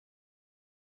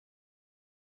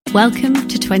Welcome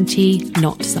to 20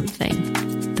 Not Something,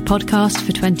 the podcast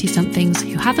for 20-somethings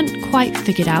who haven't quite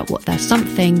figured out what their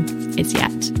something is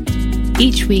yet.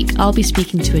 Each week, I'll be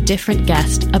speaking to a different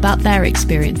guest about their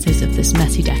experiences of this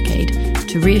messy decade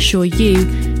to reassure you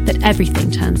that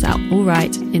everything turns out all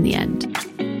right in the end.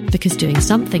 Because doing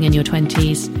something in your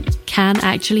 20s can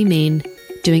actually mean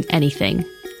doing anything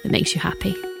that makes you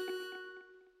happy.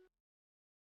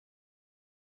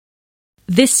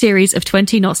 This series of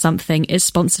 20 Not Something is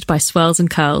sponsored by Swirls and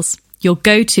Curls, your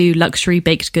go-to luxury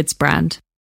baked goods brand.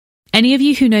 Any of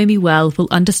you who know me well will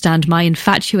understand my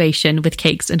infatuation with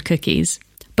cakes and cookies.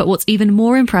 But what's even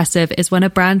more impressive is when a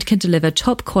brand can deliver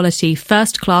top-quality,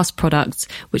 first-class products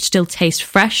which still taste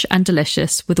fresh and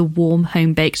delicious with a warm,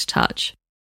 home-baked touch.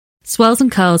 Swirls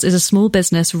and Curls is a small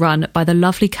business run by the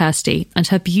lovely Kirsty, and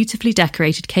her beautifully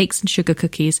decorated cakes and sugar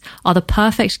cookies are the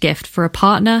perfect gift for a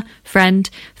partner, friend,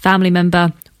 family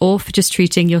member, or for just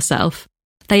treating yourself.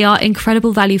 They are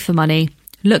incredible value for money,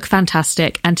 look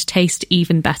fantastic, and taste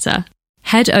even better.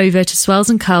 Head over to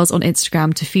Swirls and Curls on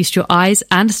Instagram to feast your eyes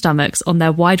and stomachs on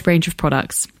their wide range of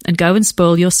products, and go and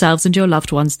spoil yourselves and your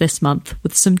loved ones this month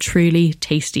with some truly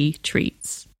tasty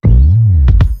treats.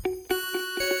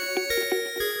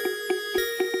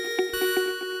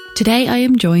 Today I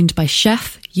am joined by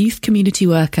chef, youth community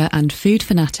worker and food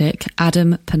fanatic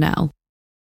Adam Purnell.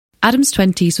 Adam's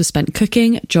 20s were spent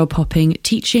cooking, job hopping,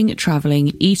 teaching,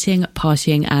 travelling, eating,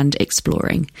 partying and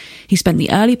exploring. He spent the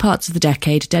early parts of the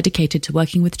decade dedicated to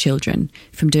working with children,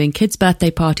 from doing kids' birthday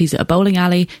parties at a bowling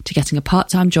alley to getting a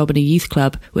part-time job in a youth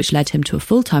club, which led him to a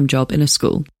full-time job in a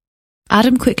school.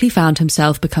 Adam quickly found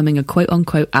himself becoming a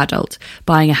quote-unquote adult,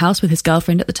 buying a house with his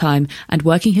girlfriend at the time and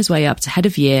working his way up to head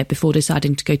of year before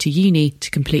deciding to go to uni to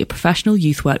complete a professional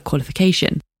youth work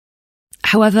qualification.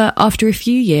 However, after a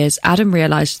few years, Adam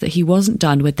realised that he wasn't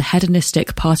done with the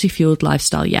hedonistic, party-fueled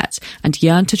lifestyle yet and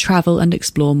yearned to travel and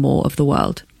explore more of the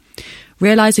world.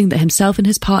 Realising that himself and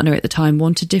his partner at the time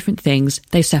wanted different things,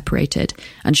 they separated,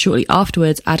 and shortly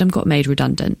afterwards, Adam got made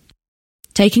redundant.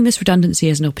 Taking this redundancy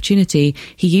as an opportunity,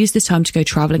 he used this time to go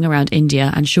travelling around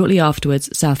India and shortly afterwards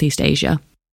Southeast Asia.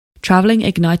 Travelling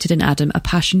ignited in Adam a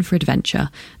passion for adventure,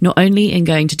 not only in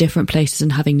going to different places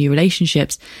and having new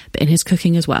relationships, but in his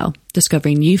cooking as well,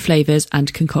 discovering new flavours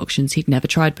and concoctions he'd never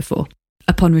tried before.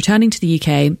 Upon returning to the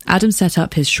UK, Adam set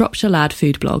up his Shropshire Lad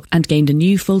food blog and gained a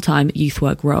new full-time youth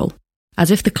work role. As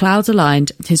if the clouds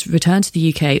aligned, his return to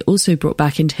the UK also brought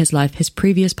back into his life his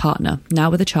previous partner,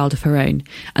 now with a child of her own,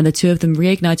 and the two of them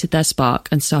reignited their spark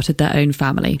and started their own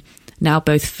family, now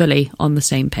both fully on the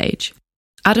same page.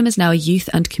 Adam is now a youth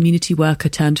and community worker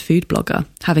turned food blogger,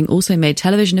 having also made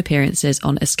television appearances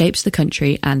on Escapes the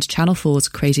Country and Channel 4's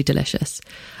Crazy Delicious.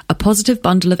 A positive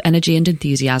bundle of energy and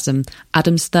enthusiasm,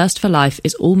 Adam's thirst for life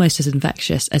is almost as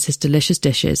infectious as his delicious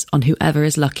dishes on whoever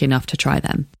is lucky enough to try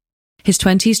them. His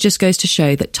 20s just goes to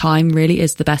show that time really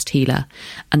is the best healer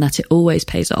and that it always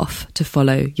pays off to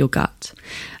follow your gut.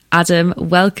 Adam,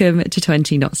 welcome to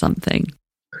 20 Not Something.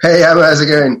 Hey, Emma, how's it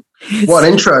going? What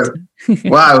an intro.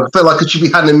 Wow, I feel like it should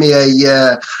be handing me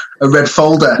a red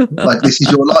folder, like this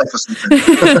is your life or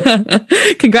something.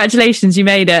 Congratulations, you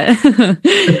made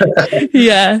it.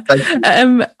 Yeah.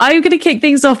 I'm going to kick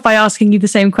things off by asking you the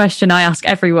same question I ask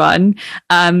everyone.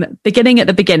 Beginning at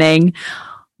the beginning,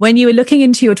 when you were looking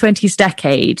into your 20s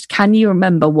decade, can you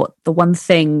remember what the one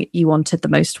thing you wanted the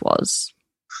most was?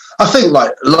 I think,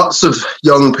 like lots of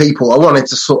young people, I wanted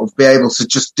to sort of be able to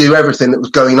just do everything that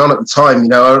was going on at the time. You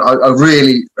know, I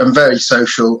really am very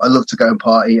social. I love to go and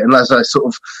party. And as I sort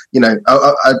of, you know,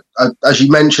 I, as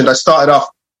you mentioned, I started off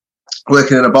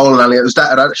working in a bowling alley. It was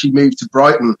that I'd actually moved to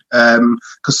Brighton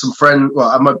because some friend,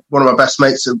 one of my best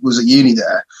mates was at uni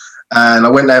there. And I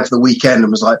went down for the weekend and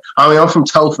was like, I mean, I'm from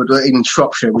Telford in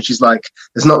Shropshire, which is like,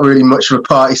 there's not really much of a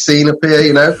party scene up here,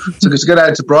 you know? So to go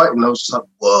down to Brighton, I was just like,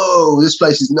 whoa, this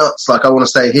place is nuts. Like, I want to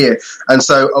stay here. And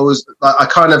so I was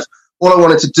like, all I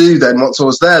wanted to do then, once I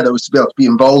was there was to be able to be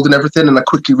involved in everything. And I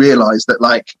quickly realized that,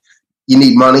 like, you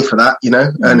need money for that, you know?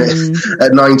 And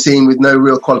at 19 with no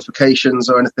real qualifications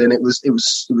or anything, it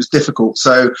was difficult.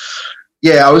 So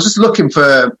yeah, I was just looking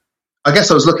for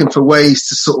ways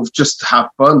to sort of just have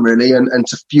fun, really, and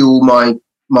to fuel my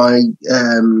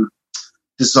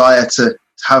desire to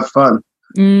have fun.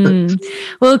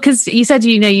 Well, because you said,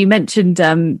 you mentioned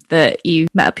that you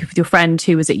met up with your friend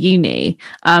who was at uni,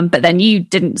 but then you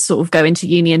didn't sort of go into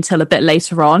uni until a bit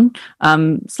later on,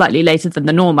 slightly later than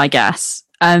the norm, I guess.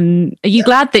 Are you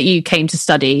glad that you came to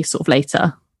study sort of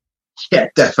later? Yeah,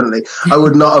 definitely. I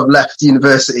would not have left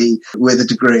university with a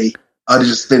degree. I'd have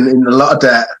just been in a lot of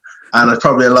debt and I'd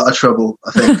probably a lot of trouble.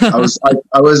 I think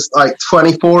I was like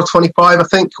 24 or 25, I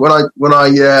think, when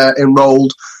I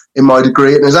enrolled in my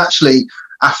degree. And it was actually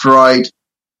after I'd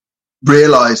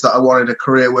realised that I wanted a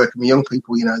career working with young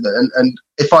people, you know, and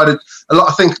if I'd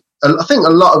I think a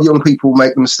lot of young people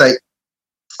make the mistake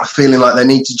of feeling like they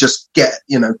need to just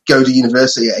go to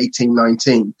university at 18,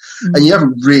 19, and you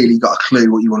haven't really got a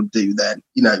clue what you want to do then.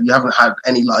 You know, you haven't had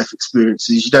any life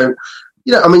experiences. You don't,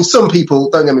 I mean, some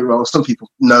people, don't get me wrong, some people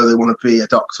know they want to be a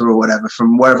doctor or whatever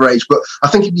from whatever age, but I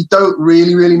think if you don't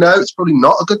really know, it's probably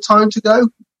not a good time to go,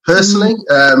 personally.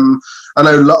 I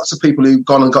know lots of people who've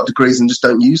gone and got degrees and just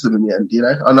don't use them in the end, you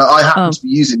know, and I happen to be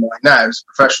using mine now as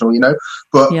a professional, you know,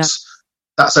 but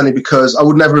that's only because I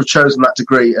would never have chosen that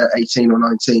degree at 18 or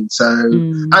 19. So,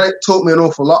 and it taught me an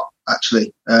awful lot,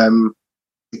 actually,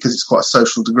 because it's quite a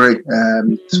social degree.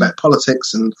 It's about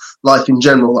politics and life in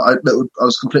general I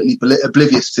was completely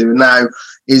oblivious to, and now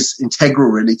is integral,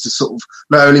 really, to sort of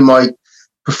not only my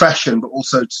profession, but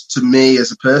also to me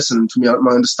as a person, to me,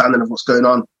 my understanding of what's going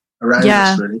on around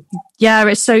us, really. Yeah,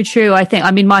 it's so true.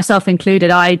 I mean, myself included,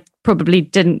 I definitely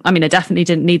didn't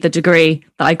need the degree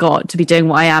that I got to be doing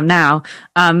what I am now.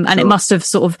 And it must have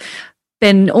sort of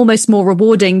been almost more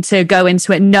rewarding to go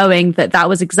into it knowing that that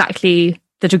was exactly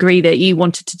the degree that you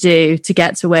wanted to do to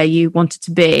get to where you wanted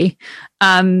to be.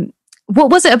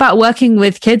 What was it about working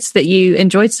with kids that you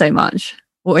enjoyed so much,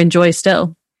 or enjoy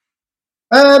still?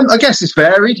 I guess it's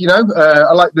varied, you know.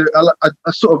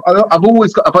 I've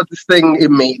always got this thing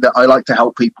in me that I like to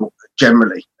help people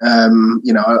generally.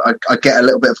 You know, I get a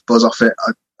little bit of a buzz off it.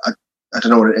 I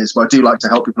don't know what it is, but I do like to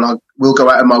help people. And I will go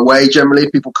out of my way generally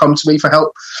if people come to me for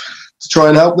help to try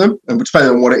and help them, and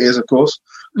depending on what it is, of course.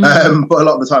 But a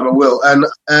lot of the time I will. And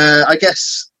I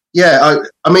guess, I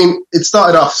mean, it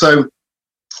started off, so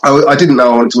I didn't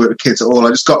know I wanted to work with kids at all. I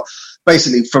just got,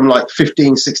 basically, from like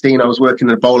 15, 16, I was working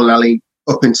in a bowling alley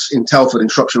up in Telford in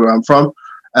Shropshire, where I'm from.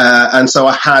 And so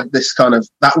I had this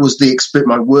that was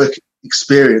my work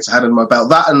experience I had under my belt.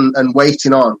 That and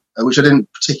waiting on, which I didn't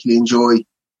particularly enjoy.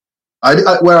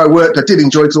 Where I worked, I did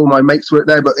enjoy because all my mates worked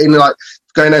there, but in like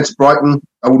going down to Brighton,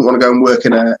 I wouldn't want to go and work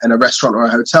in a restaurant or a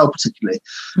hotel particularly.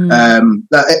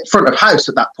 Front of house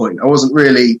at that point, I wasn't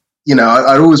really, you know,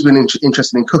 I'd always been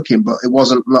interested in cooking, but it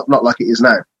wasn't not like it is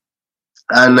now.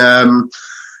 And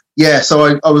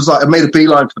so I was like, I made a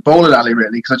beeline for the bowling alley,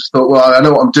 really, because I just thought, well, I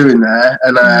know what I'm doing there,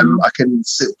 and I can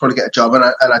probably get a job, and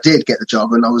I did get the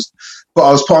job, and I was put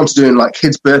on to doing like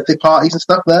kids' birthday parties and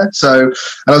stuff there. So, and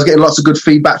I was getting lots of good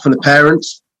feedback from the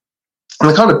parents, and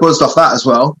I kind of buzzed off that as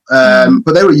well.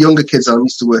 But they were younger kids I was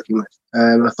used to working with,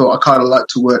 and I thought I kind of like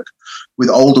to work with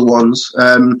older ones.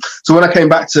 So when I came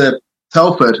back to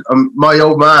Telford, my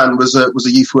old man was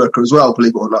a youth worker as well,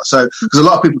 believe it or not. So, because a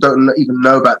lot of people don't even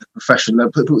know about the profession.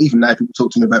 Even now, people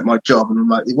talk to me about my job, and I'm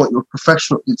like, "What? You're a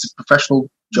professional? It's a professional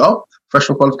job,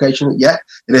 professional qualification? Yeah,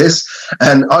 it is."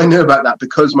 And I knew about that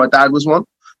because my dad was one.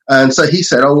 And so he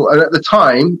said, "Oh," and at the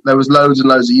time there was loads and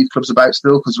loads of youth clubs about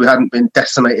still, because we hadn't been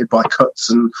decimated by cuts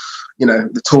and, you know,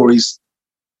 the Tories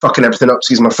fucking everything up.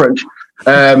 Excuse my French.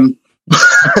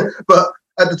 But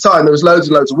at the time, there was loads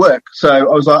and loads of work. So I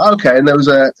was like, okay. And there was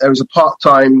a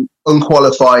part-time,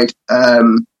 unqualified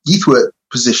youth work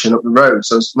position up the road.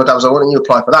 So my dad was like, why don't you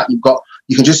apply for that?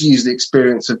 You can just use the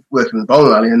experience of working in the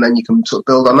bowling alley, and then you can sort of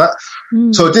build on that.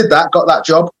 So I did that, got that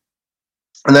job.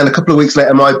 And then a couple of weeks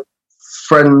later, my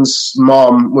friend's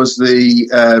mom was the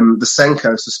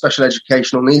SENCO, the Special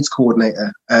Educational Needs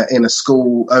Coordinator in a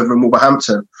school over in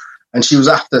Wolverhampton. And she was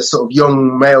after sort of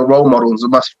young male role models.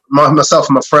 Myself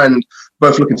and my friend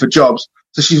both looking for jobs.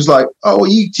 So she was like, oh, well,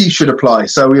 you should apply.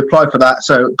 So we applied for that.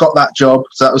 So got that job.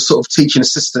 So that was sort of teaching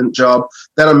assistant job.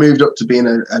 Then I moved up to being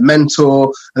a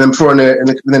mentor. And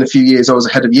then within a few years, I was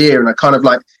a head of year. And I kind of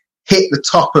like hit the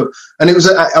top of, and it was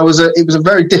a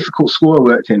very difficult school I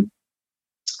worked in,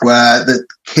 where the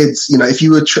kids, you know, if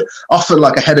you were often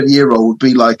like a head of year role would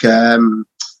be like an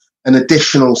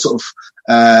additional sort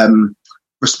of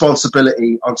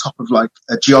responsibility on top of like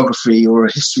a geography or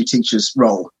a history teacher's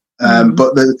role.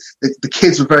 But the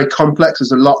kids were very complex.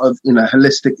 There's a lot of, you know,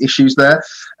 holistic issues there.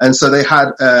 And so they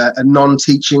had a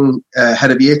non-teaching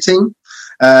head of year team.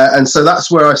 And so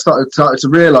that's where I started to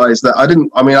realize that I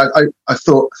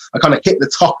thought I kind of hit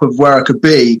the top of where I could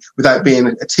be without being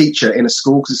a teacher in a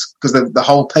school, because the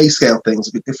whole pay scale thing's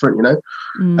a bit different, you know?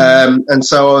 And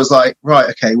so I was like,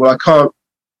 right, okay, well, I can't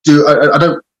do,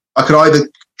 I could either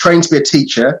train to be a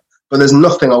teacher, but there's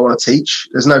nothing I want to teach.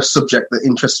 There's no subject that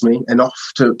interests me enough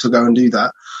to go and do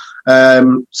that.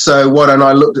 So why don't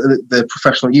I look at the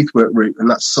professional youth work route? And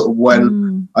that's sort of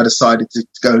when I decided to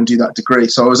go and do that degree.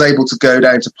 So I was able to go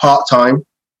down to part-time.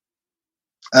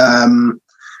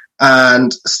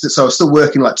 And so I was still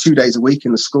working like 2 days a week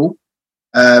in the school.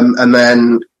 And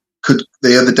then could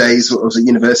the other days I was at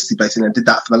university, basically. I did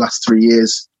that for the last 3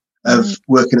 years of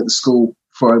working at the school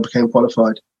before I became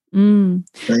qualified. So,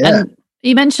 yeah. And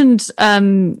you mentioned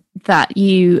that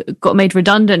you got made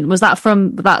redundant. Was that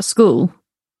from that school?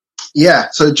 Yeah.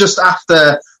 So just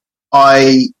after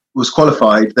I was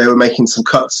qualified, they were making some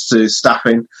cuts to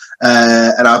staffing.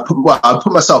 And I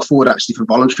put myself forward actually for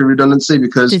voluntary redundancy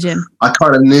because I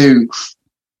kind of knew,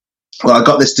 I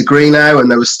got this degree now and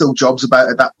there was still jobs about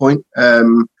at that point.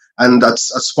 And I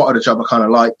spotted a job I kind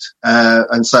of liked.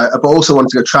 And so, but also wanted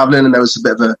to go traveling, and there was a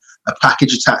bit of a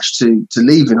package attached to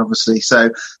leaving, obviously.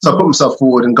 So I put myself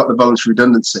forward and got the voluntary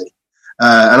redundancy.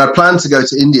 And I planned to go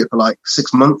to India for like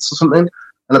 6 months or something,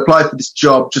 and applied for this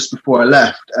job just before I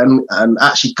left, and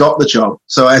actually got the job.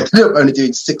 So I ended up only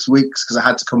doing 6 weeks because I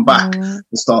had to come back and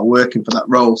start working for that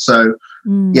role. So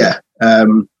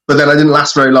but then I didn't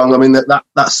last very long. I mean, that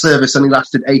service only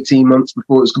lasted 18 months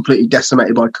before it was completely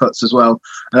decimated by cuts as well.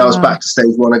 And I was back to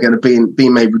stage one again of being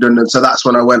made redundant. So that's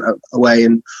when I went away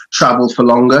and travelled for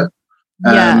longer.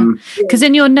 Yeah, because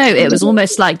in your note, it was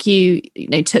almost like you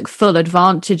took full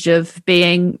advantage of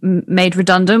being made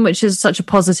redundant, which is such a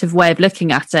positive way of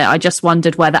looking at it. I just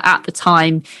wondered whether at the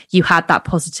time you had that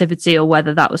positivity or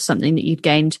whether that was something that you'd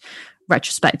gained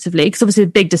retrospectively, because obviously a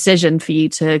big decision for you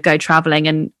to go traveling,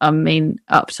 and I mean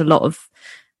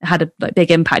had a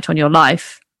big impact on your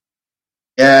life.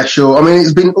 Yeah, sure. I mean,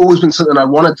 it's always been something I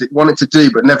wanted to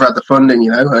do, but never had the funding,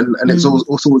 and it's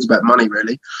always about money,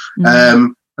 really.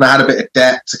 And I had a bit of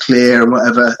debt to clear and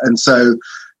whatever, and so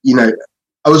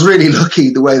I was really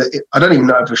lucky the way that I don't even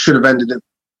know if I should have ended up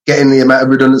getting the amount of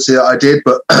redundancy that I did,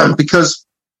 but because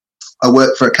I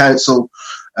worked for a council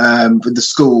with the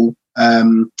school.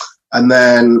 And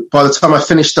then by the time I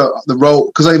finished the role,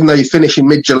 because even though you finish in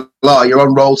mid-July, you're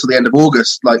on roll to the end of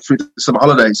August, like through the summer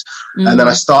holidays. And then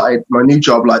I started my new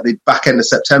job like the back end of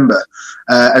September.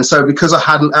 And so because I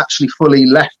hadn't actually fully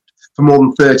left for more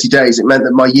than 30 days, it meant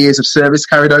that my years of service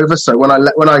carried over. So when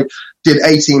I did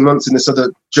 18 months in this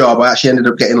other job, I actually ended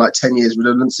up getting like 10 years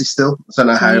redundancy still. I don't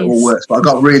know how it all works, but I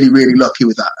got really, really lucky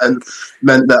with that, and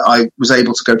meant that I was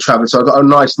able to go travel. So I got a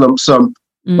nice lump sum.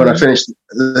 When I finished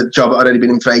the job, I'd only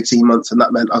been in for 18 months, and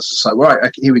that meant I was just like,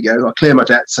 right, here we go. I'll clear my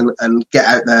debts and get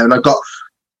out there. And I got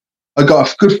a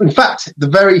good, in fact, the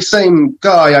very same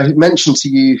guy I mentioned to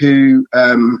you who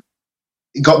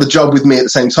got the job with me at the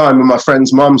same time when my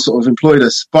friend's mum sort of employed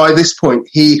us. By this point,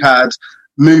 he had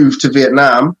moved to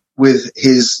Vietnam with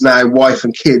his now wife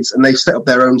and kids, and they've set up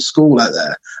their own school out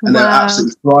there, and they're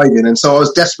absolutely thriving. And so I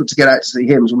was desperate to get out to see him.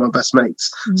 He was one of my best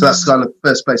mates. So that's kind of the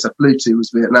first place I flew to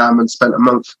was Vietnam, and spent a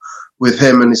month with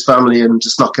him and his family and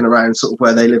just knocking around sort of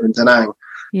where they live in Da Nang.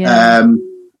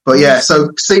 But yeah, so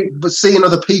seeing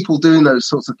other people doing those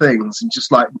sorts of things and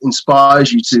just like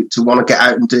inspires you to want to get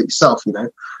out and do it yourself,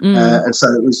 and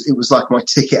so it was like my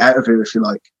ticket out of here, if you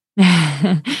like.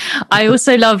 I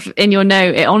also love in your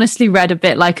note, it honestly read a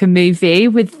bit like a movie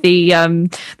with the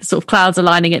sort of clouds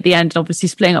aligning at the end, and obviously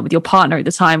splitting up with your partner at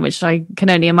the time, which I can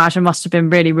only imagine must have been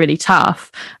really, really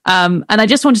tough. And I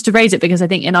just wanted to raise it because I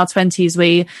think in our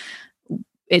 20s,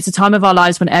 it's a time of our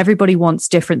lives when everybody wants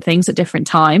different things at different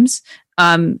times.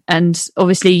 And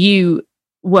obviously you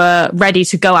were ready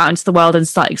to go out into the world and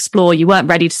start explore. You weren't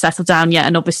ready to settle down yet,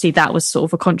 and obviously that was sort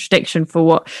of a contradiction for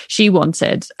what she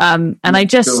wanted. And I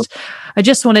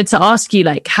just wanted to ask you,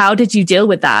 like, how did you deal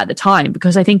with that at the time?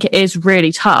 Because I think it is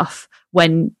really tough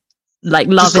when like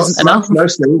love isn't enough.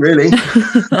 Mostly, really.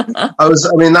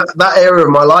 That era of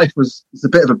my life was a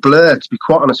bit of a blur, to be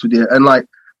quite honest with you. And like,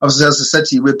 obviously, as I said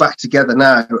to you, we're back together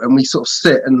now, and we sort of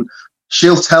sit and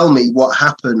she'll tell me what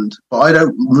happened, but I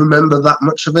don't remember that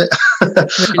much of it.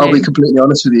 Really? I'll be completely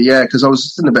honest with you. Yeah, because I was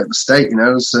just in a bit of a state,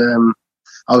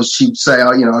 she'd say,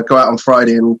 I'd go out on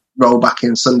Friday and roll back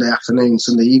in Sunday afternoon,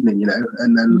 Sunday evening,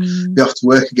 and then be off to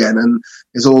work again. And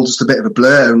it's all just a bit of a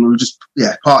blur. And we were just,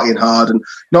 partying hard and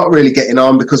not really getting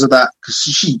on because of that. Because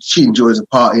she enjoys a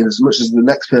partying as much as the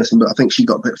next person, but I think she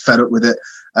got a bit fed up with it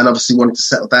and obviously wanted to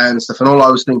settle down and stuff. And all I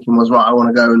was thinking was, right, I want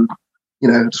to go and,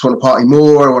 just want to party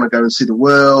more. I want to go and see the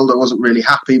world. I wasn't really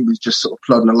happy with just sort of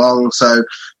plodding along. So,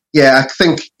 I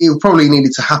think it probably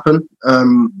needed to happen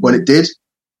when it did.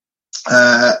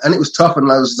 And it was tough, and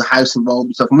there was a house involved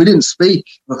and stuff. And we didn't speak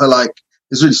for it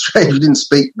was really strange. We didn't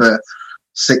speak for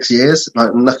 6 years,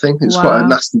 like nothing. It was quite a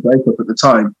nasty breakup at the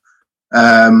time.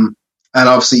 And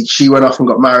obviously she went off and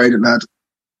got married and had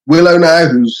Willow now,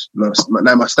 who's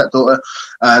now my stepdaughter.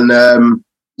 And,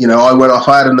 I went off.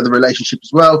 I had another relationship as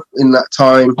well in that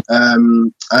time.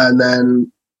 And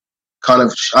then kind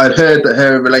of, I'd heard that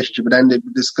her relationship had ended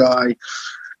with this guy,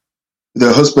 with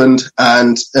her husband.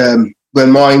 And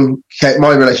when my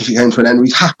relationship came to an end,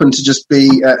 we happened to just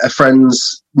be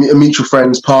a mutual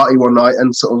friends party one night,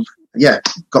 and sort of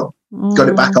got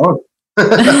it back on.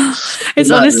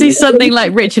 It's honestly something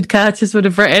like Richard Curtis would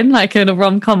have written, like in a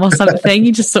rom-com or something.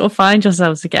 You just sort of find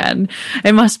yourselves again.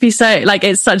 It must be so, like,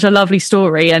 it's such a lovely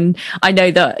story. And I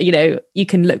know that, you know, you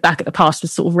can look back at the past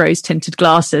with sort of rose-tinted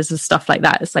glasses and stuff like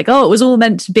that. It's like, oh, it was all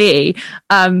meant to be.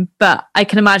 But I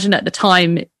can imagine at the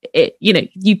time, you know,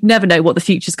 you never know what the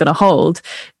future's going to hold.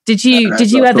 Did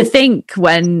you ever think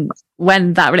when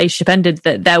that relationship ended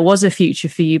that there was a future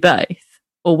for you both?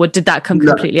 Or did that come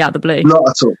completely out of the blue? Not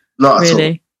at all. Not really?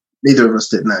 At all. Neither of us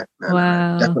did. No,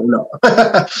 wow. Definitely not.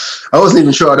 I wasn't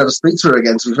even sure I'd ever speak to her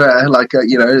again, to be fair. Like,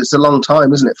 you know, it's a long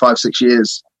time, isn't it? 5-6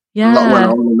 years. Yeah. A lot went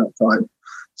on in that time.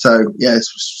 So, yeah,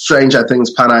 it's strange how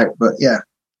things pan out, but yeah.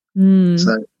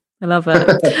 So. I love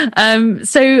it.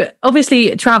 So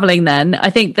obviously traveling then,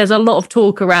 I think there's a lot of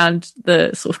talk around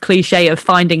the sort of cliche of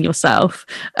finding yourself.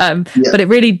 But it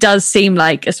really does seem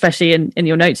like, especially in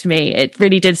your note to me, it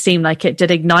really did seem like it did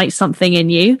ignite something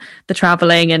in you, the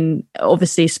traveling, and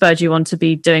obviously spurred you on to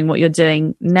be doing what you're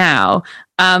doing now.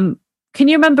 Can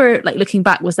you remember, like, looking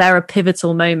back, was there a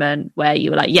pivotal moment where you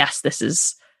were like, yes,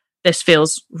 this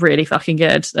feels really fucking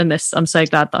good, and I'm so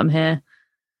glad that I'm here?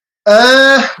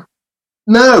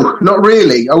 No, not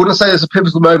really. I wouldn't say there's a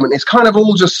pivotal moment. It's kind of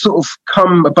all just sort of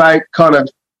come about kind of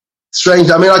strange.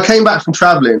 I mean, I came back from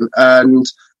traveling and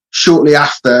shortly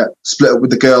after split up with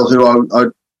the girl who I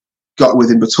got with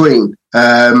in between.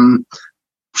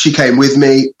 She came with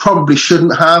me. Probably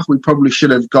shouldn't have. We probably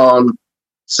should have gone.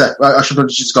 I should have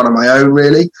just gone on my own,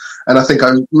 really. And I think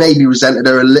I maybe resented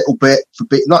her a little bit for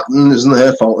it wasn't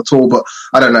her fault at all, but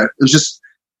I don't know. It was just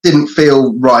didn't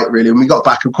feel right, really. And we got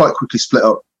back and quite quickly split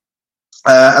up.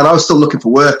 And I was still looking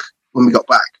for work when we got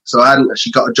back. So I hadn't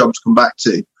actually got a job to come back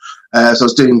to. So I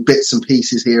was doing bits and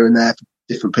pieces here and there for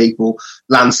different people,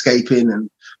 landscaping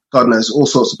and God knows, all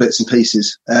sorts of bits and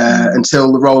pieces,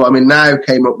 until the role I'm in now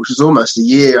came up, which was almost a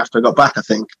year after I got back, I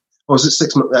think. Or was it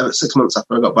 6 months? 6 months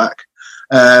after I got back.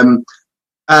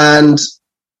 And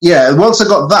yeah, once I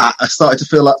got that, I started to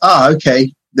feel like,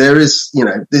 okay, there is, you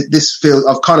know, this feel,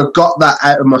 I've kind of got that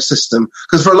out of my system.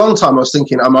 Because for a long time I was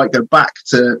thinking I might go back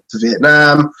to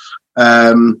Vietnam,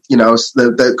 you know,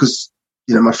 because,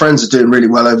 you know, my friends are doing really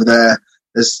well over there.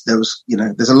 There's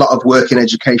a lot of work in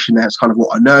education there. It's kind of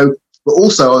what I know. But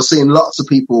also I was seeing lots of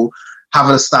people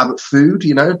having a stab at food,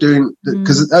 you know,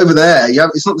 because over there,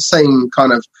 it's not the same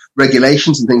kind of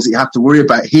regulations and things that you have to worry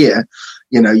about here.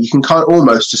 You know, you can kind of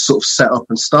almost just sort of set up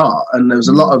and start. And there was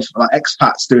a lot of like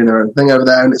expats doing their own thing over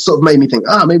there. And it sort of made me think,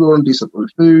 maybe I want to do something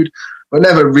with food, but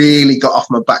never really got off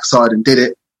my backside and did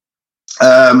it.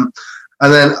 And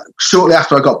then shortly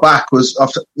after I got back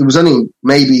it was only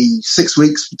maybe 6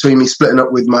 weeks between me splitting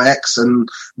up with my ex and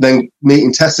then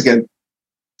meeting Tess again.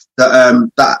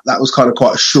 That was kind of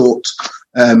quite a short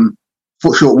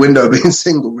window of being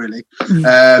single, really.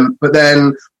 But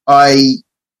then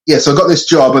so I got this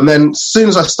job, and then as soon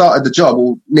as I started the job,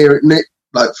 or near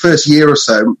like first year or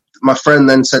so, my friend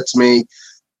then said to me,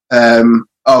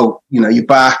 you're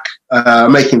back,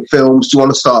 making films. Do you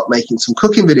want to start making some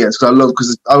cooking videos?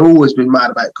 Because I've always been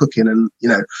mad about cooking, and, you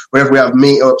know, whenever we have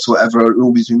meetups or whatever, it'll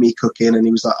always be me cooking. And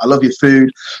he was like, I love your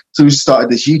food. So we started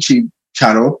this YouTube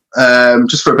channel,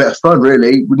 just for a bit of fun,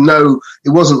 really. It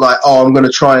wasn't like, I'm going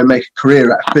to try and make a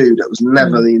career out of food. That was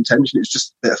never the intention. It was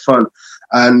just a bit of fun.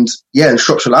 And and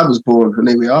Shropshire Lad was born, and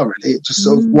here we are, really. It just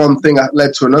sort of one thing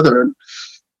led to another. And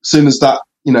as soon as that,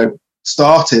 you know,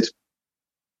 started,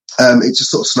 it just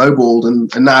sort of snowballed. And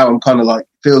now I'm kind of like,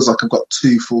 feels like I've got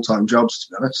 2 full-time jobs,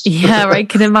 to be honest. Yeah, I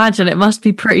can imagine. It must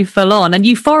be pretty full on. And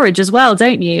you forage as well,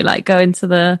 don't you? Like go into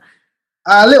the...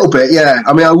 A little bit, yeah.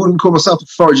 I mean, I wouldn't call myself a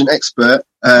foraging expert,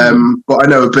 but I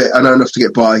know a bit. I know enough to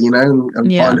get by, you know,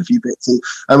 and find a few bits.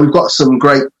 And we've got some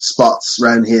great spots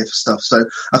around here for stuff. So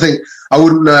I think I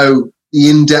wouldn't know the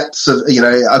in-depths of, you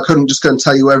know, I couldn't just go and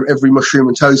tell you every mushroom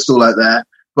and toadstool out there.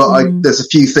 But there's a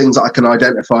few things that I can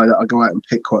identify that I go out and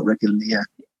pick quite regularly, yeah.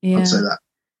 I'd say that.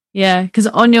 Yeah, because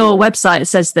on your website it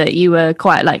says that you were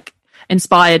quite, like,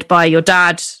 inspired by your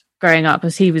dad growing up,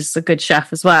 as he was a good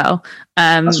chef as well.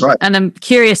 That's right. And I'm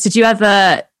curious, did you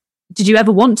ever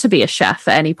want to be a chef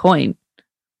at any point?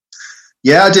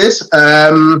 Yeah, I did.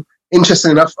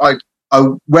 Interesting enough, I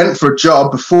went for a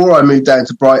job before I moved down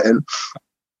to Brighton.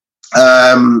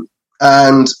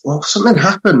 And something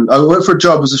happened. I went for a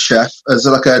job as a chef, as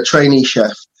like a trainee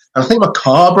chef. And I think my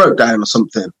car broke down or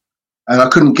something, and I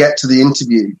couldn't get to the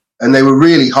interview. And they were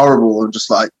really horrible and just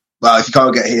like, well, if you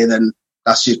can't get here, then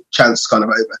that's your chance kind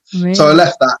of over. Really? So I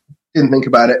left that, didn't think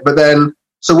about it. But then,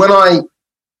 so when I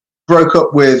broke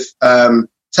up with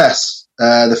Tess,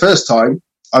 the first time,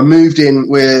 I moved in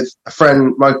with a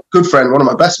friend, my good friend, one of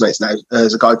my best mates now,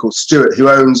 is a guy called Stuart, who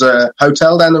owns a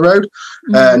hotel down the road.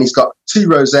 And he's got 2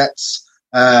 rosettes.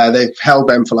 They've held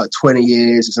them for like 20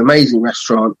 years. It's an amazing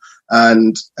restaurant.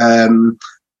 And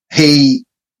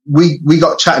we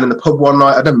got chatting in the pub one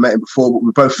night. I'd never met him before, but we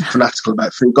were both fanatical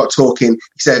about food. Got talking.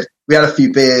 He said, we had a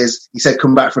few beers. He said,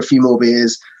 come back for a few more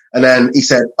beers. And then he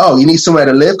said, oh, you need somewhere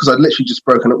to live? Because I'd literally just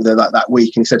broken up with her like that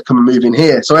week. And he said, come and move in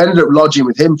here. So I ended up lodging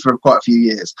with him for quite a few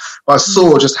years. But I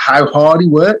saw just how hard he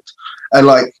worked and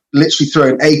like literally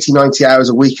throwing 80, 90 hours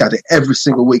a week at it every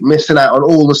single week, missing out on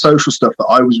all the social stuff that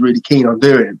I was really keen on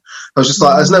doing. I was just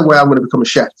like, there's no way I'm going to become a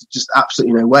chef. Just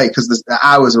absolutely no way, because the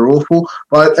hours are awful.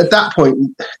 But at that point,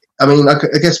 I mean, I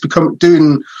guess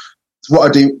doing what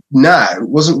I do now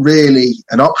wasn't really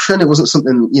an option. It wasn't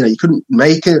something, you couldn't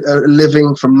make a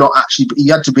living from not actually,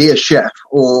 you had to be a chef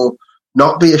or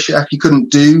not be a chef. You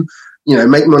couldn't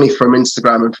make money from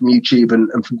Instagram and from YouTube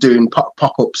and from doing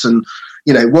pop-ups. And,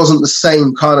 it wasn't the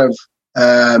same kind of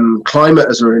climate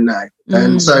as we're in now.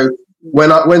 And so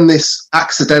when this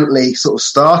accidentally sort of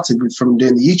started from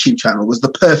doing the YouTube channel, was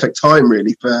the perfect time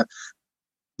really for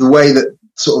the way that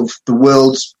sort of the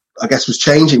world's, I guess, was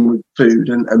changing with food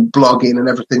and blogging and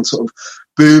everything sort of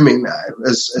booming now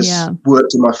has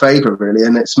worked in my favour really.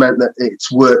 And it's meant that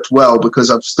it's worked well because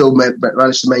I've still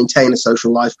managed to maintain a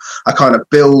social life. I kind of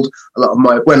build a lot of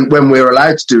my, when we're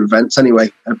allowed to do events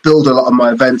anyway, I build a lot of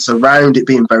my events around it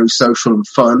being very social and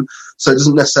fun. So it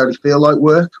doesn't necessarily feel like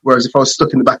work. Whereas if I was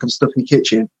stuck in the back of a stuffy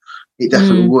kitchen, it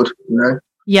definitely would,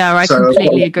 Yeah, I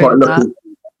completely agree with that.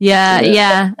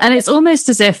 Yeah. And it's almost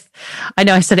as if, I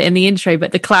know I said it in the intro,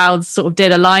 but the clouds sort of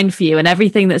did align for you, and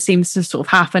everything that seems to have sort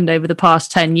of happened over the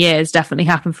past 10 years definitely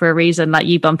happened for a reason, like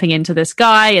you bumping into this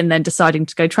guy and then deciding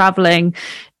to go traveling.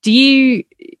 Do you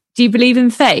believe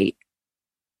in fate?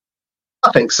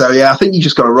 I think so, yeah. I think you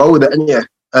just got to roll with it, and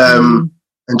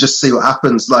and just see what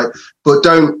happens. But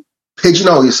don't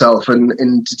pigeonhole yourself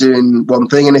into doing one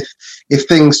thing. And if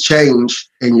things change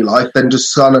in your life, then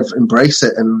just kind of embrace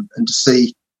it and just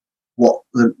see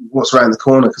what's around the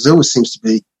corner, because there always seems to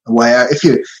be a way out. If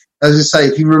you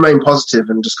remain positive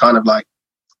and just kind of like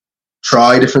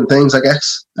try different things, I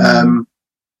guess. I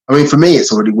mean, for me,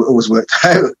 it's always worked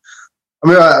out. I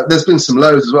mean, there's been some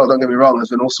lows as well. Don't get me wrong. There's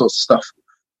been all sorts of stuff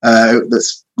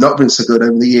that's not been so good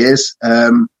over the years.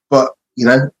 But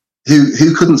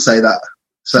who couldn't say that?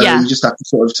 So you just have to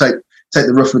sort of take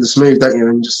the rough with the smooth, don't you?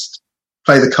 And just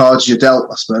play the cards you're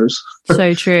dealt, I suppose.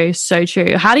 So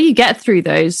true. How do you get through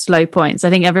those low points?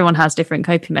 I think everyone has different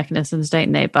coping mechanisms,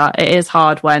 don't they? But it is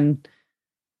hard when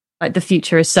like the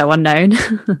future is so unknown,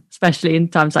 especially in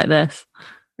times like this.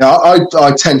 Yeah,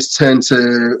 I tend to turn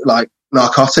to like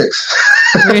narcotics.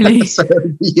 Really? So at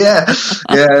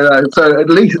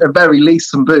very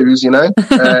least some booze, and have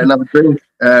a drink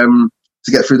to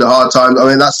get through the hard times. I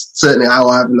mean, that's certainly how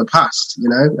I have in the past,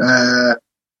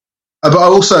 But I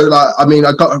also,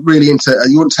 I got really into,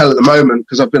 you wouldn't tell at the moment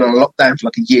because I've been on lockdown for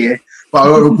like a year, but I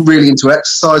got really into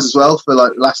exercise as well for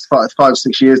like the last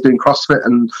 5-6 years, doing CrossFit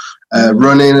and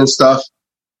running and stuff.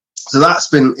 So that's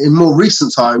been, in more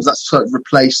recent times, that's sort of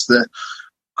replaced the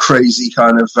crazy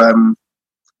kind of,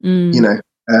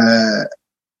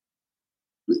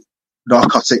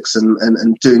 narcotics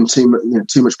and doing too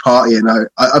much partying.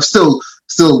 I've still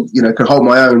can hold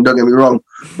my own, don't get me wrong,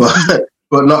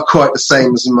 but not quite the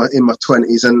same as in my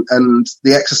 20s, and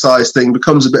the exercise thing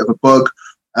becomes a bit of a bug.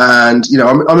 And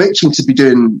I'm itching to be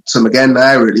doing some again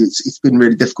now. Really, it's been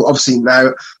really difficult. Obviously now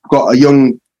I've got a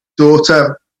young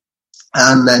daughter,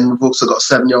 and then we've also got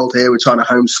a 7-year-old here. We're trying to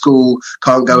homeschool,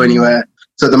 can't go anywhere.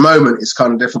 So at the moment it's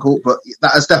kind of difficult, but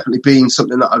that has definitely been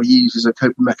something that I've used as a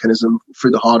coping mechanism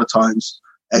through the harder times.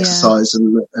 Exercise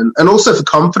and also for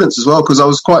confidence as well, because I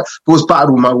was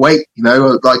battled with my weight,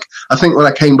 like I think when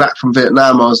I came back from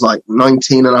Vietnam I was like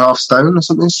 19.5 stone or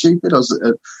something stupid. I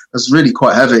was really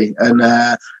quite heavy, and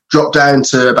dropped down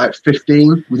to about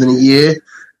 15 within a year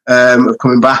of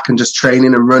coming back and just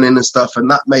training and running and stuff, and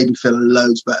that made me feel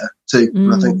loads better too.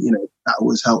 And I think that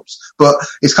always helps, but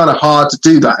it's kind of hard to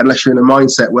do that unless you're in a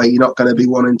mindset where you're not going to be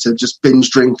wanting to just binge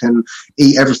drink and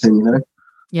eat everything,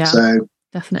 so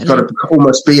definitely. You've got to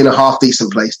almost be in a half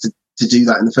decent place to do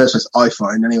that in the first place, I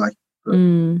find anyway. But,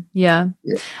 yeah.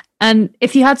 And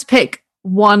if you had to pick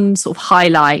one sort of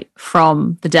highlight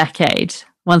from the decade,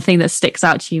 one thing that sticks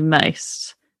out to you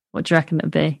most, what do you reckon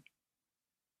it'd be?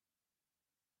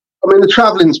 I mean, the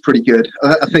travelling's pretty good.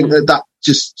 I think that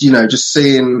just, just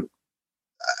seeing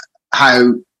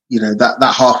how,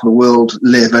 that half of the world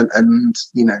live and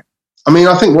I mean,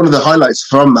 I think one of the highlights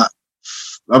from that,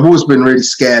 I've always been really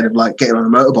scared of like getting on a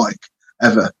motorbike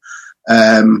ever.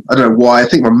 I don't know why. I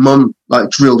think my mum like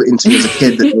drilled it into me as a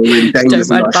kid that they were really dangerous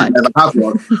and I should never have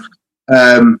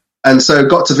one. And so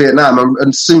got to Vietnam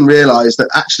and soon realised that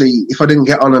actually, if I didn't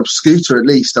get on a scooter, at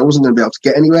least I wasn't going to be able to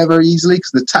get anywhere very easily because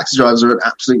the taxi drivers are an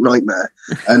absolute nightmare.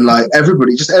 And like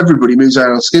everybody moves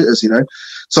around on scooters, you know.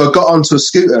 So I got onto a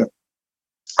scooter.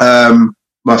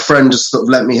 My friend just sort of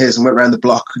lent me his and went around the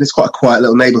block. And it's quite a quiet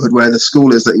little neighbourhood where the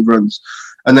school is that he runs.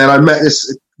 And then I met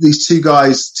these two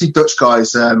Dutch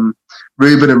guys,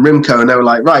 Ruben and Rimco, and they were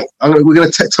like, right,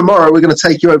 tomorrow we're going to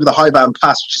take you over the High Van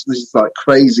Pass, which is this like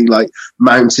crazy like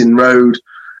mountain road,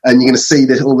 and you're going to see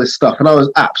all this stuff. And I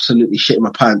was absolutely shitting my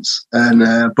pants,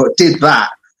 and but did that,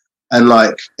 and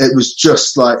like it was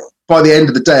just like by the end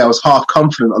of the day I was half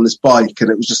confident on this bike,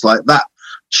 and it was just like that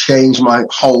changed my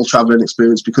whole traveling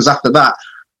experience, because after that,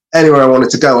 anywhere I wanted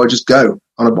to go, I'd just go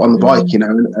on the bike, you know,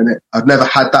 and I've never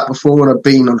had that before. When I've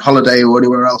been on holiday or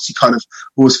anywhere else, you kind of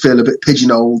always feel a bit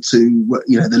pigeonholed to,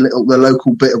 you know, the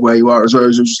local bit of where you are, as well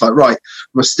as you're just like, right,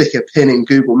 I'm going to stick a pin in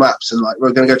Google Maps and like,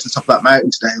 we're going to go to the top of that mountain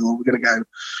today, or we're going to go,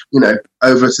 you know,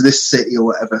 over to this city or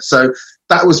whatever. So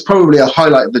that was probably a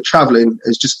highlight of the traveling,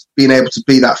 is just being able to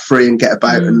be that free and get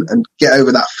about and get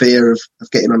over that fear of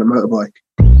getting on a motorbike.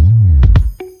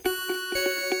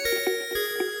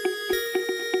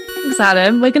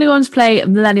 Adam, we're going to go on to play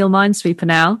Millennial Minesweeper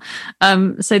now.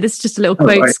 So this is just a little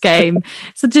quotes game.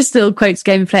 So just a little quotes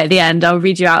game we play at the end. I'll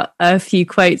read you out a few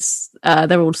quotes.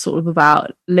 They're all sort of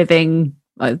about living,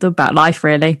 about life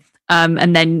really.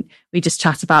 And then we just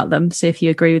chat about them, see if you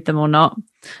agree with them or not.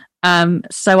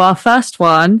 So our first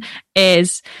one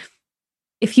is,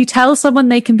 if you tell someone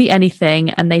they can be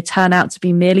anything and they turn out to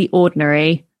be merely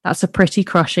ordinary, that's a pretty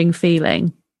crushing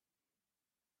feeling.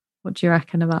 What do you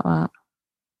reckon about that?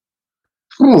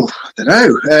 Oh, I don't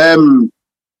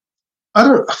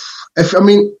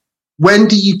know. When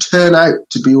do you turn out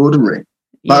to be ordinary?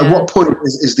 Like, at what point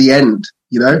is the end,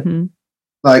 you know? Mm-hmm.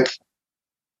 Like,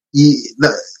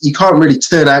 you can't really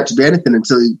turn out to be anything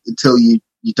until you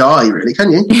die, really,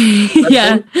 can you?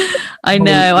 Yeah, I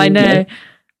know.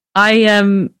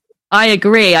 I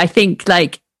agree. I think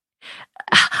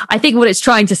what it's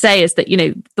trying to say is that, you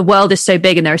know, the world is so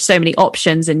big and there are so many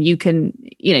options, and you can,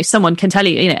 you know, someone can tell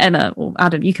you, you know, Emma or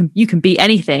Adam, you can be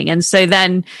anything. And so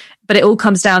then, but it all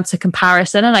comes down to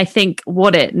comparison. And I think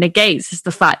what it negates is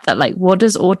the fact that, like, what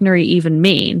does ordinary even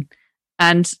mean?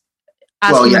 And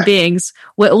as human beings,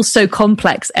 we're all so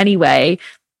complex anyway.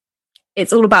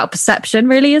 It's all about perception,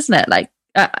 really, isn't it? Like,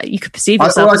 you could perceive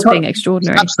yourself as being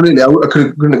extraordinary. Absolutely. I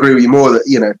couldn't agree with you more that,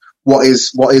 you know, what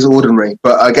is ordinary.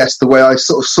 But I guess the way I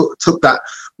sort of took that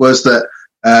was that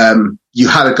you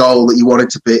had a goal that you wanted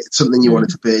to be, something you wanted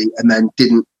to be, and then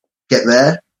didn't get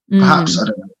there. Perhaps, I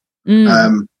don't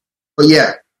know. But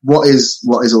yeah, what is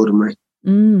ordinary?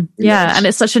 Yeah, and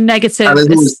it's such a negative.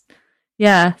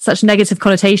 Such negative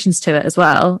connotations to it as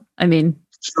well. I mean,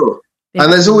 sure. Yeah.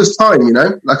 And there's always time, you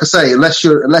know. Like I say, unless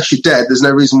you're dead, there's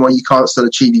no reason why you can't still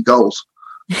achieve your goals.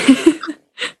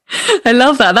 I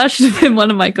love that. That should have been one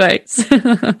of my quotes.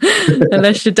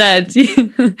 Unless you're dead.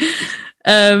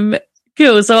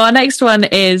 Cool. So our next one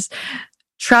is,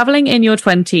 traveling in your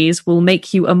 20s will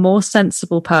make you a more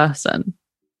sensible person.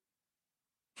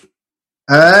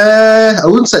 I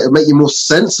wouldn't say it'll make you more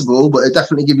sensible, but it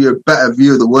definitely give you a better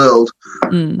view of the world.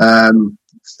 And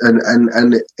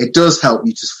it does help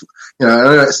you to, you know, I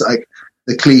know it's like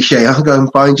the cliche, I'll go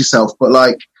and find yourself, but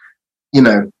like, you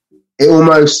know, it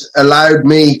almost allowed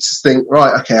me to think,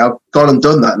 right, okay, I've gone and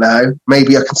done that now.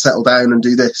 Maybe I can settle down and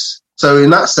do this. So in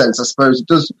that sense, I suppose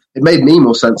it made me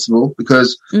more sensible,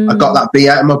 because I got that bee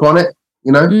out of my bonnet,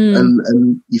 you know,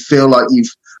 and you feel like you've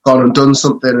gone and done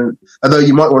something. And although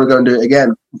you might want to go and do it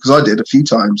again, because I did a few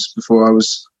times before I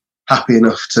was happy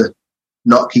enough to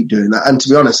not keep doing that. And to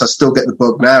be honest, I still get the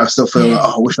bug now. I still feel like,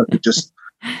 I wish I could just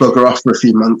bugger off for a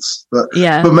few months. But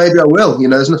maybe I will. You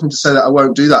know, there's nothing to say that I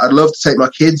won't do that. I'd love to take my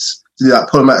kids to do that,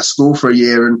 pull them out of school for a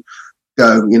year and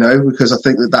go, you know, because I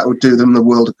think that would do them the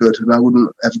world of good, and I wouldn't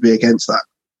ever be against that.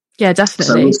 Yeah,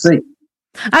 definitely. So we'll see.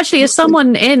 Actually, as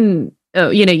someone in,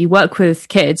 you know, you work with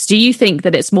kids, do you think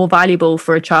that it's more valuable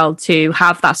for a child to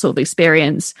have that sort of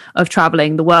experience of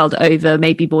traveling the world over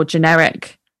maybe more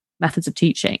generic methods of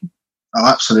teaching? Oh,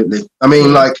 absolutely. I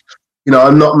mean, like, you know,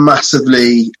 I'm not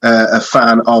massively a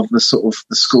fan of the sort of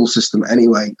the school system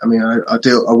anyway. I mean, I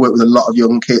work with a lot of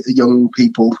young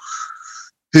people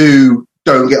who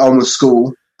don't get on with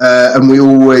school, and we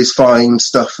always find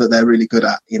stuff that they're really good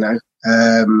at, you know,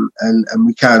 and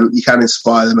you can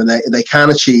inspire them, and they can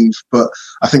achieve. But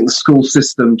I think the school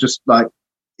system just like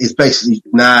is basically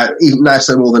even now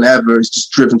so more than ever, is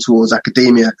just driven towards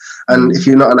academia. And if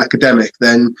you're not an academic,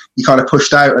 then you're kind of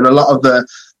pushed out. And a lot of the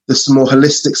some more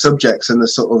holistic subjects and the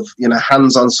sort of, you know,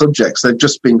 hands-on subjects. They've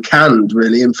just been canned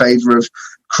really in favour of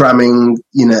cramming,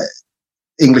 you know,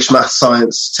 English, math,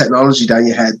 science, technology down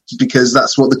your head, because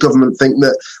that's what the government think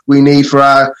that we need for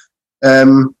our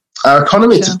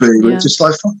economy to boom. Yeah. It's just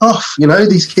like, fuck off, you know,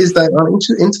 these kids aren't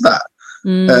into that.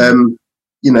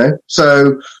 You know,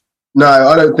 so no,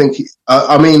 I don't think,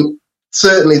 I mean,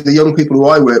 certainly the young people who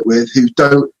I work with who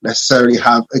don't necessarily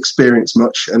have experience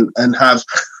much and have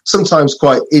sometimes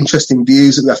quite interesting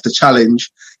views that we have to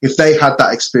challenge, if they had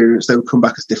that experience, they would come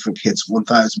back as different kids,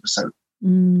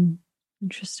 1000%.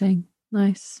 Interesting.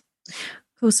 Nice.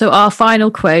 Cool. So our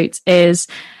final quote is,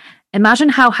 imagine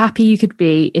how happy you could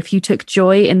be if you took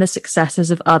joy in the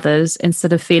successes of others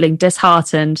instead of feeling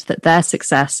disheartened that their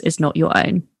success is not your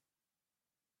own.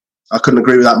 I couldn't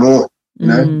agree with that more. You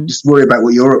know, just worry about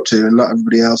what you're up to and not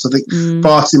everybody else. I think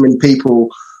far too many people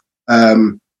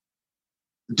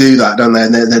do that, don't they?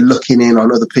 And they're looking in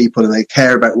on other people and they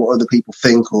care about what other people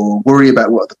think or worry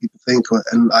about what other people think.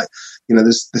 And like, you know,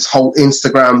 there's this whole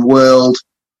Instagram world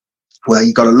where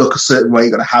you got to look a certain way,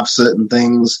 you got to have certain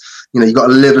things, you know, you got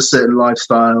to live a certain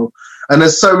lifestyle. And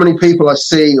there's so many people I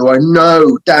see or I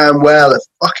know damn well are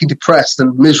fucking depressed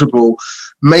and miserable,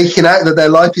 making out that their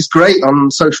life is great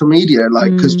on social media,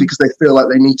 like because they feel like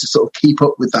they need to sort of keep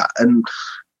up with that. And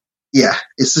yeah,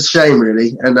 it's a shame,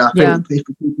 really. And I think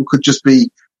people could just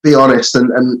be honest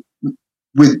and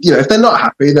with, you know, if they're not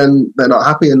happy, then they're not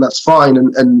happy, and that's fine.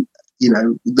 And you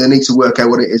know, they need to work out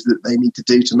what it is that they need to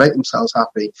do to make themselves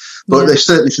happy. But they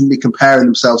certainly shouldn't be comparing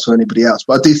themselves to anybody else.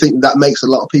 But I do think that makes a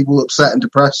lot of people upset and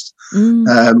depressed.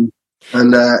 And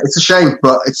it's a shame,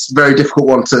 but it's a very difficult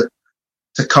one to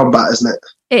combat, isn't it?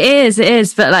 It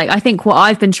is. But like, I think what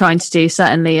I've been trying to do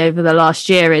certainly over the last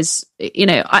year is, you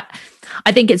know,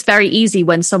 I think it's very easy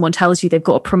when someone tells you they've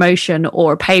got a promotion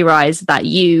or a pay rise that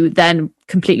you then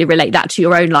completely relate that to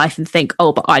your own life and think,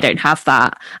 oh, but I don't have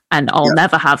that and I'll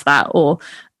never have that. Or,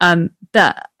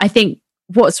 but I think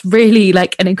what's really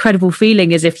like an incredible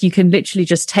feeling is if you can literally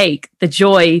just take the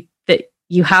joy that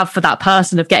you have for that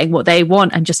person of getting what they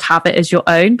want and just have it as your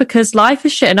own, because life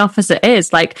is shit enough as it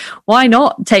is. Like, why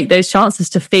not take those chances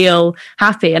to feel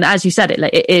happy? And as you said,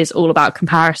 it is all about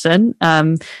comparison.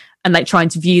 And like trying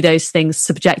to view those things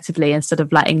subjectively instead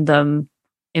of letting them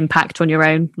impact on your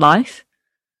own life.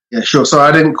 Yeah, sure. So I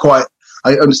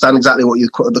understand exactly what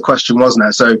the question was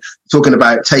now. So talking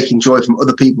about taking joy from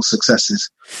other people's successes.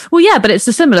 Well, yeah, but it's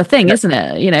a similar thing, isn't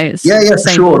it? You know, it's for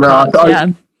sure. No,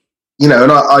 you know,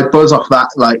 and I buzz off that,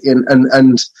 like,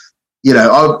 and you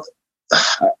know,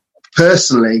 I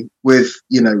personally, with,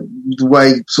 you know, the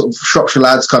way sort of Shropshire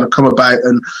Lads kind of come about,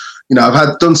 and you know,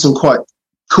 I've done some quite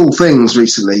cool things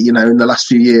recently, you know, in the last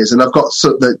few years, and I've got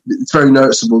it's very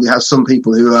noticeable. You have some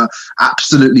people who are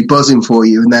absolutely buzzing for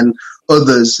you, and then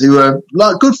others who are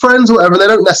like good friends or whatever. They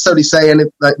don't necessarily say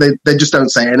anything, like they just don't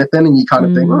say anything, and you kind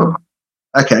of think, oh,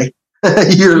 okay,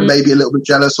 you're maybe a little bit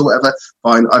jealous or whatever.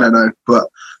 Fine, I don't know, but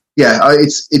yeah,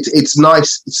 it's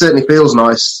nice. It certainly feels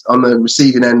nice on the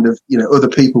receiving end of, you know, other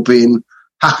people being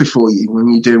happy for you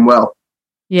when you're doing well.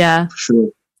 Yeah, for sure.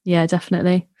 Yeah,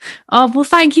 definitely. Oh, well,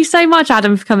 thank you so much,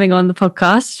 Adam, for coming on the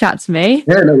podcast to chat to me.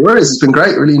 Yeah, no worries. It's been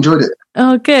great. Really enjoyed it.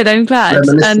 Oh, good. I'm glad.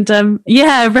 And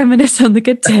reminisce on the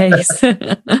good days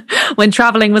when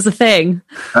traveling was a thing.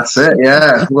 That's it.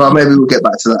 Yeah. Well, maybe we'll get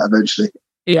back to that eventually.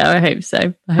 Yeah, I hope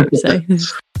so.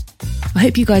 I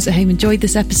hope you guys at home enjoyed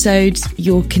this episode.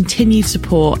 Your continued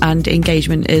support and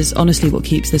engagement is honestly what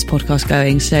keeps this podcast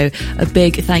going. So a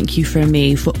big thank you from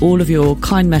me for all of your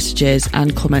kind messages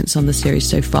and comments on the series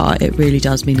so far. It really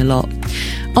does mean a lot.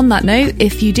 On that note,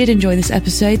 if you did enjoy this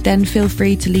episode, then feel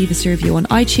free to leave us a review on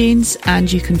iTunes,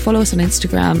 and you can follow us on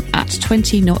Instagram at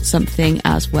 20notsomething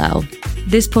as well.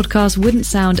 This podcast wouldn't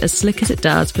sound as slick as it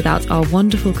does without our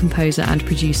wonderful composer and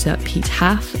producer, Pete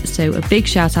Haff. So a big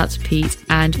shout out to Pete,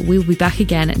 and we'll be back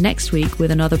again next week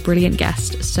with another brilliant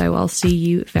guest. So I'll see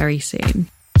you very soon.